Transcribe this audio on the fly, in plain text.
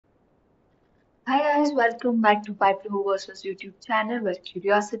guys, welcome back to Piper vs. YouTube channel where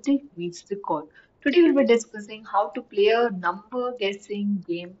curiosity meets the code. Today we'll be discussing how to play a number guessing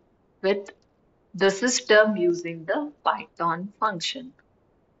game with the system using the Python function.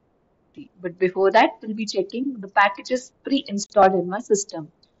 But before that, we'll be checking the packages pre-installed in my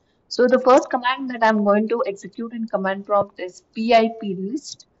system. So the first command that I'm going to execute in command prompt is pip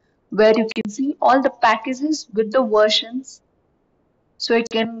list, where you can see all the packages with the versions so I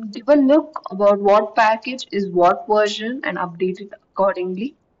can give a look about what package is what version and update it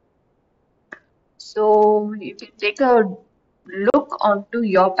accordingly. So you can take a look onto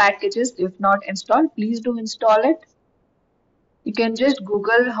your packages. If not installed, please do install it. You can just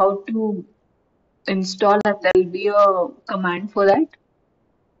Google how to install and there will be a command for that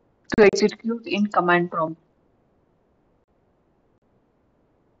to execute in command prompt.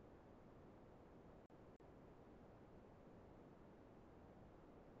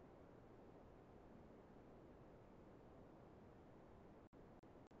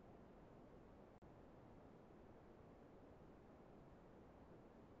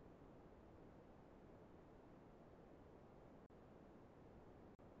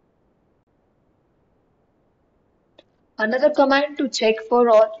 Another command to check for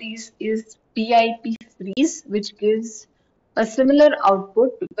all these is pip freeze, which gives a similar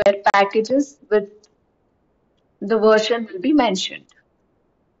output where packages with the version will be mentioned.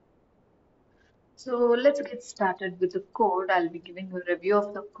 So let's get started with the code. I'll be giving a review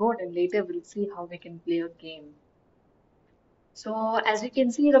of the code and later we'll see how we can play a game. So as you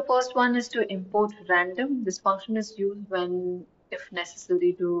can see, the first one is to import random. This function is used when, if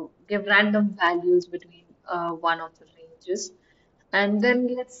necessary, to give random values between one of the ranges. And then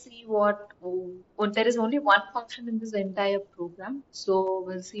let's see there is only one function in this entire program. So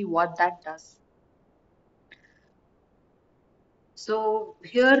we'll see what that does. So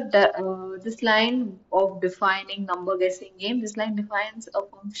here, this line of defining number guessing game, this line defines a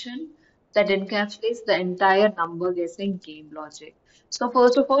function that encapsulates the entire number guessing game logic. So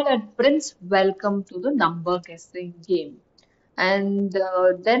first of all, it prints welcome to the number guessing game. And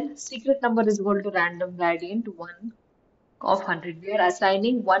then secret number is equal to random gradient 1 of 100. We are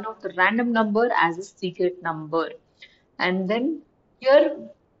assigning one of the random number as a secret number. And then here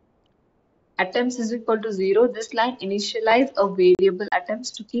attempts is equal to 0. This line initialize a variable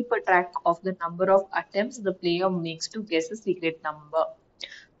attempts to keep a track of the number of attempts the player makes to guess a secret number.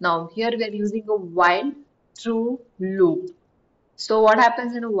 Now here we are using a while true loop. So what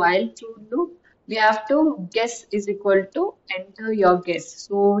happens in a while true loop? We have to guess is equal to enter your guess.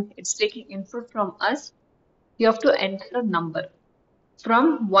 So it's taking input from us. You have to enter a number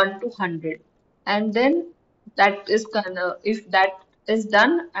from 1 to 100 and then that is gonna if that is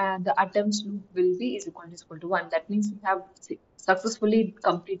done the attempts loop will be is equal to 1. That means we have successfully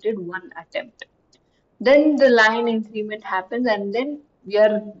completed one attempt. Then the line increment happens and then we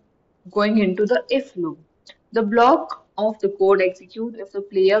are going into the if loop. The block of the code executes if the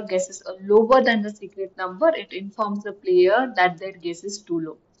player guesses a lower than the secret number. It informs the player that their guess is too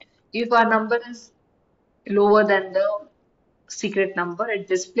low. If our number is lower than the secret number, it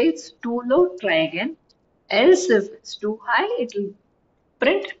displays too low, try again. Else if it's too high, it will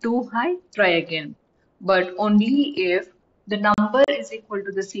print too high, try again. But only if the number is equal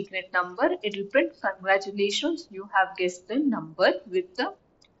to the secret number, it will print congratulations, you have guessed the number with the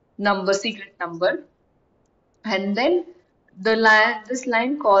number secret number. And then this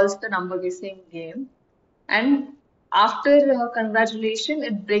line calls the number guessing game. And after congratulations,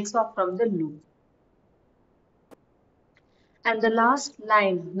 it breaks off from the loop. And the last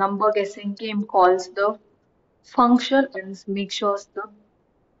line, number guessing game, calls the function and make sure the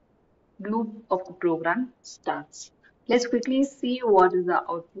loop of the program starts. Let's quickly see what is the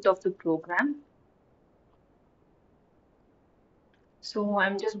output of the program. So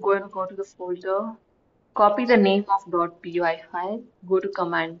I'm just going to go to the folder, copy the name of .py file, go to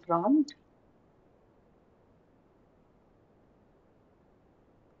command prompt,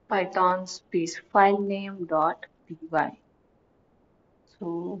 python space file name .py.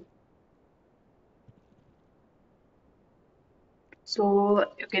 So So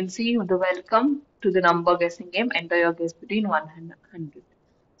you can see the welcome to the number guessing game. Enter your guess between 1 and 100.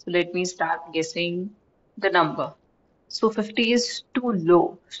 So let me start guessing the number. So 50 is too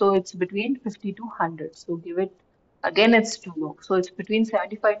low. So it's between 50 to 100. So give it, again it's too low. So it's between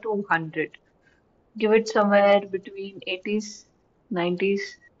 75 to 100. Give it somewhere between 80s, 90s,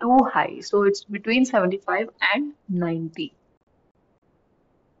 too high. So it's between 75 and 90.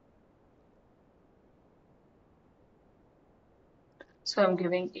 So I'm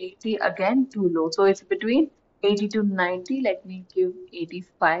giving 80 again too low. So it's between 80 to 90. Let me give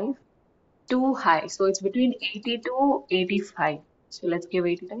 85. Too high. So it's between 80 to 85. So let's give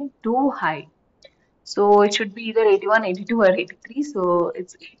 89. Too high. So it should be either 81, 82, or 83. So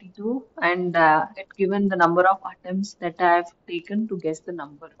it's 82, and it's given the number of attempts that I've taken to guess the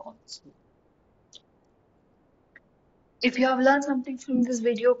number also. If you have learned something from this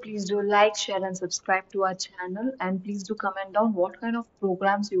video, please do like, share, and subscribe to our channel. And please do comment down what kind of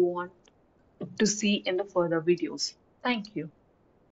programs you want to see in the further videos. Thank you.